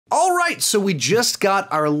right, so we just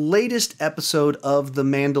got our latest episode of The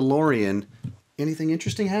Mandalorian. Anything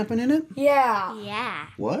interesting happen in it? Yeah. Yeah.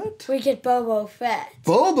 What? We get Boba Fett.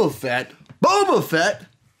 Boba Fett? Boba Fett?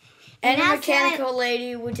 And a mechanical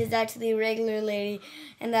lady, which is actually a regular lady.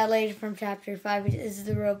 And that lady from Chapter 5 is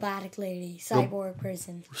the robotic lady, cyborg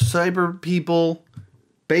person. Cyber people,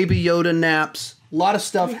 Baby Yoda naps. A lot of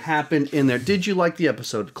stuff happened in there. Did you like the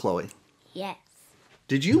episode, Chloe? Yes.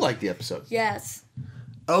 Did you like the episode? Yes.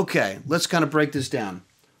 Okay, let's kind of break this down.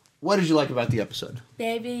 What did you like about the episode?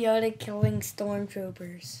 Baby Yoda killing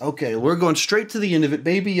stormtroopers. Okay, we're going straight to the end of it.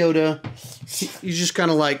 Baby Yoda, he's just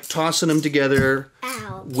kind of like tossing them together.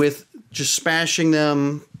 Ow. With just smashing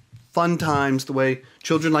them. Fun times, the way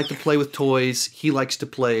children like to play with toys. He likes to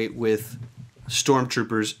play with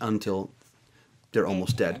stormtroopers until they're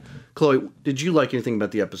almost dead. Chloe, did you like anything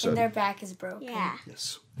about the episode? And their back is broken. Yeah.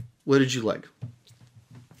 Yes. What did you like?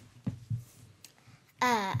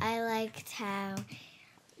 I liked how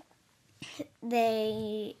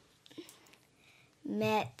they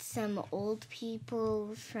met some old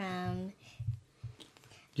people from...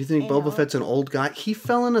 Do you think Boba Fett's an old guy? He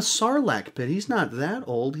fell in a sarlacc pit. He's not that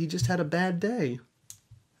old. He just had a bad day.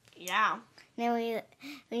 Yeah. Then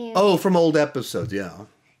we Oh, from old episodes, yeah.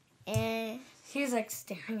 and He's like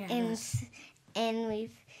staring at us. and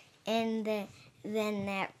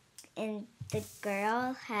the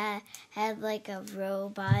girl had like a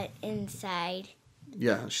robot inside.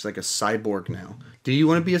 Yeah, she's like a cyborg now. Do you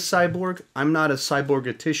want to be a cyborg? I'm not a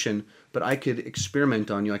cyborgatician, but I could experiment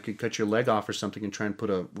on you. I could cut your leg off or something and try and put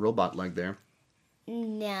a robot leg there.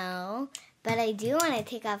 No, but I do want to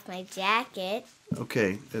take off my jacket.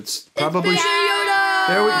 Okay, it's probably... Yoda!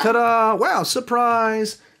 There we... Ta-da! Wow,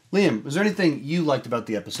 surprise! Liam, was there anything you liked about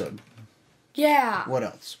the episode? Yeah. What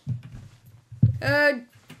else?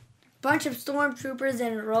 Bunch of stormtroopers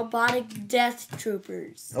and robotic death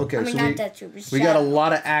troopers. Okay, I mean, so not death troopers. we got a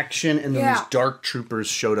lot of action, and then Yeah. these dark troopers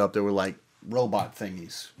showed up that were like robot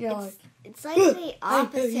thingies. Yeah, like, It's like the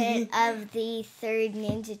opposite of the third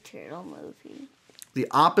Ninja Turtle movie. The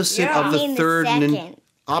opposite Yeah. of I the mean, the third... second.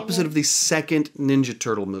 opposite of the second Ninja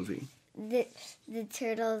Turtle movie. The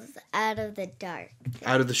turtles out of the dark.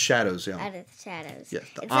 Out of the shadows, yeah. Out of the shadows. Yeah,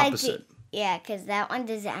 the It's opposite. Like yeah, because that one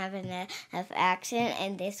doesn't have enough action,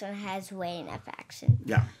 and this one has way enough action.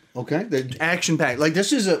 Yeah. Okay. The action pack. Like,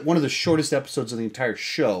 this is one of the shortest episodes of the entire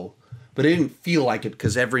show, but it didn't feel like it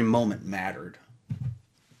because every moment mattered.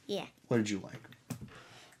 Yeah. What did you like?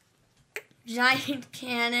 giant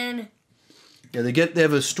cannon. Yeah, they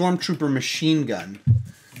have a stormtrooper machine gun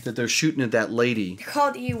that they're shooting at that lady. They're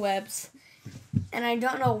called E-webs. And I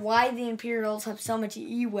don't know why the Imperials have so much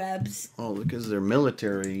E-webs. Oh, because they're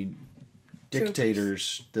military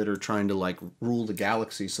dictators that are trying to, like, rule the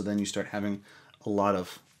galaxy, so then you start having a lot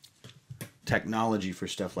of technology for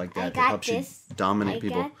stuff like that that helps you dominate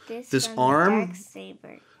people. This from arm? Dark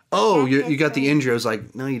Saber. Oh, you this got the one. injury. I was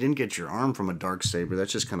like, no, you didn't get your arm from a dark saber.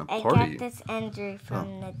 That's just kind of I part got of you. this injury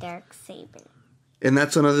from the Dark Saber. And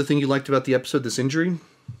that's another thing you liked about the episode, this injury?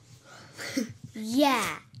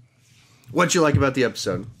 Yeah. What'd you like about the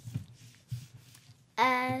episode?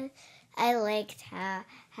 I liked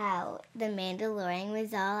how the Mandalorian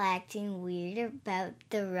was all acting weird about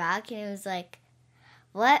the rock, and it was like,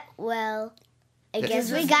 what? Well, I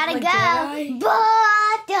guess we gotta go.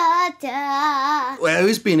 Ba-da-da. Well,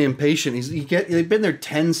 he's being impatient. They've been there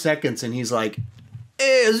 10 seconds, and he's like,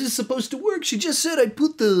 hey, is this supposed to work? She just said I'd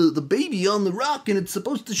put the baby on the rock, and it's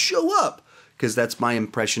supposed to show up. Because that's my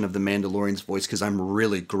impression of the Mandalorian's voice, because I'm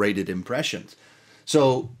really great at impressions.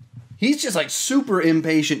 So he's just like super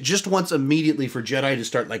impatient, just wants immediately for Jedi to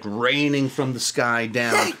start like raining from the sky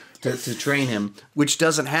down to train him, which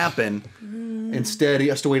doesn't happen. Instead, he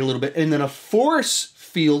has to wait a little bit. And then a force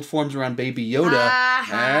field forms around Baby Yoda.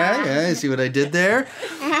 Yeah, see what I did there?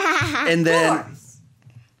 And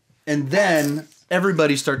then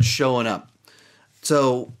everybody starts showing up.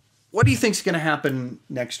 So what do you think's going to happen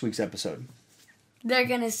next week's episode? They're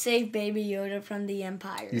going to save Baby Yoda from the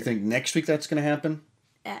Empire. You think next week that's going to happen?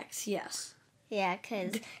 X, yes. Yeah,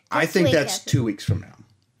 because I think that's 2 weeks from now.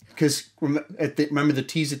 Because remember the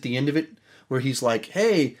tease at the end of it? Where he's like,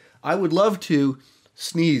 hey, I would love to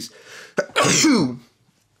sneeze. There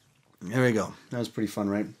we go. That was pretty fun,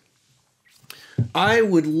 right?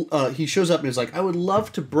 He shows up and is like, I would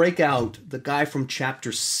love to break out the guy from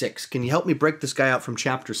Chapter 6. Can you help me break this guy out from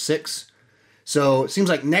Chapter 6? So it seems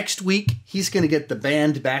like next week he's going to get the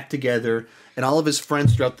band back together and all of his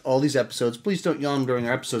friends throughout all these episodes. Please don't yawn during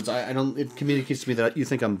our episodes. It communicates to me that you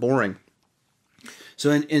think I'm boring.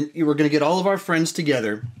 So we're going to get all of our friends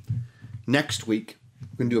together next week.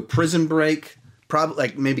 We're going to do a prison break. Probably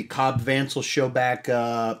like maybe Cobb Vance will show back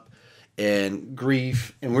up. and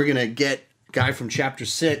grief, and we're gonna get guy from chapter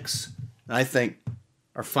 6. And I think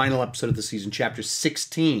our final episode of the season, chapter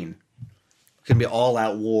 16, it's gonna be all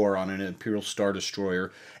out war on an Imperial Star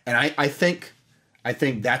Destroyer, and I think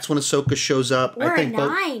that's when Ahsoka shows up. We're I think a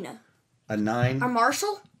 9. A 9. Our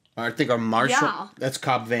Marshal. I think our Marshal. Yeah. That's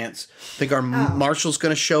Cobb Vanth. I think our Marshal's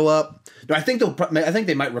gonna show up. No, I think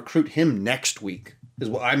they might recruit him next week. Is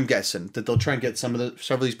what I'm guessing, that they'll try and get several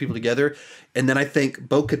of these people together, and then I think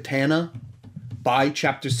Bo-Katan by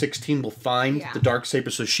chapter 16 will find the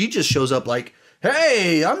Darksaber, so she just shows up like,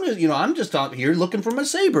 "Hey, I'm just out here looking for my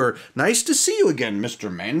saber. Nice to see you again,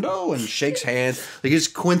 Mr. Mando," and shakes hands. Like, it's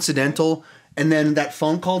coincidental. And then that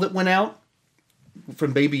phone call that went out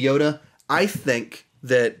from Baby Yoda, I think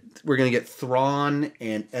that we're gonna get Thrawn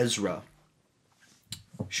and Ezra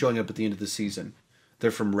showing up at the end of the season. They're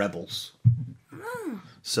from Rebels.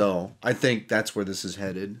 So I think that's where this is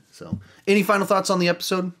headed. So, any final thoughts on the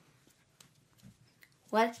episode?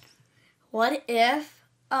 What if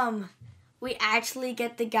we actually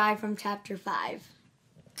get the guy from chapter 5?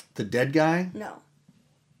 The dead guy? No.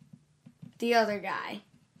 The other guy.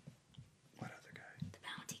 What other guy? The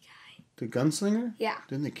bounty guy. The gunslinger? Yeah.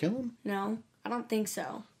 Didn't they kill him? No, I don't think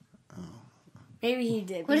so. Maybe he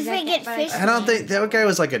did. What if they get fish? I don't think that guy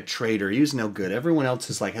was like a traitor. He was no good. Everyone else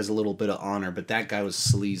has a little bit of honor, but that guy was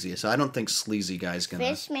sleazy. So I don't think sleazy guy's gonna.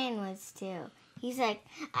 Fishman was too. He's like,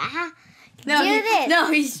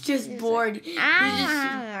 No, he's just bored. He's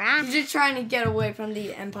Ah, just trying to get away from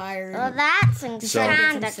the Empire. well, that's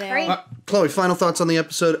kind of crazy. Chloe, final thoughts on the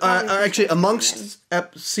episode? Actually, amongst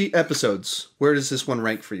episodes, where does this one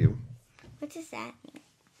rank for you? What does that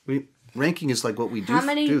mean? Ranking is like what we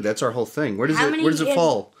do. That's our whole thing. Where does it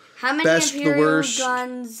fall? How many Best, Imperial the worst?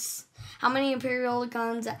 guns? How many Imperial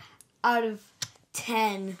guns out of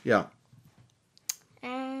 10? Yeah.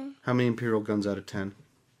 How many Imperial guns out of 10?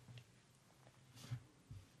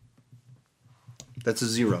 That's a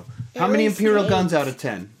 0. How many Imperial guns out of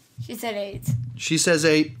 10? She said 8. She says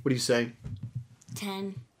 8. What do you say?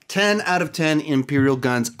 10. 10 out of 10 Imperial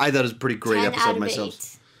guns. I thought it was a pretty great episode myself.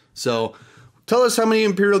 8. So, tell us how many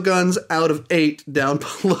Imperial guns out of 8 down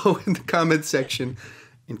below in the comment section.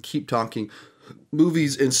 And keep talking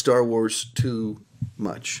movies and Star Wars too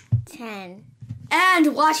much. 10.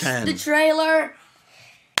 And watch the trailer.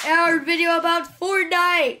 Our video about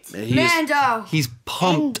Fortnite. Mando. He's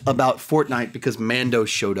pumped about Fortnite because Mando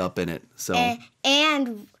showed up in it. So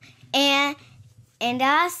and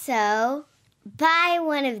also buy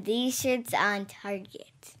one of these shirts on Target.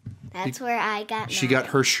 That's where I got mine. She got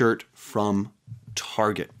her shirt from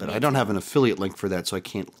Target, but I don't have an affiliate link for that, so I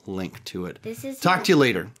can't link to it. Talk to you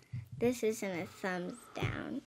later. This isn't a thumbs down.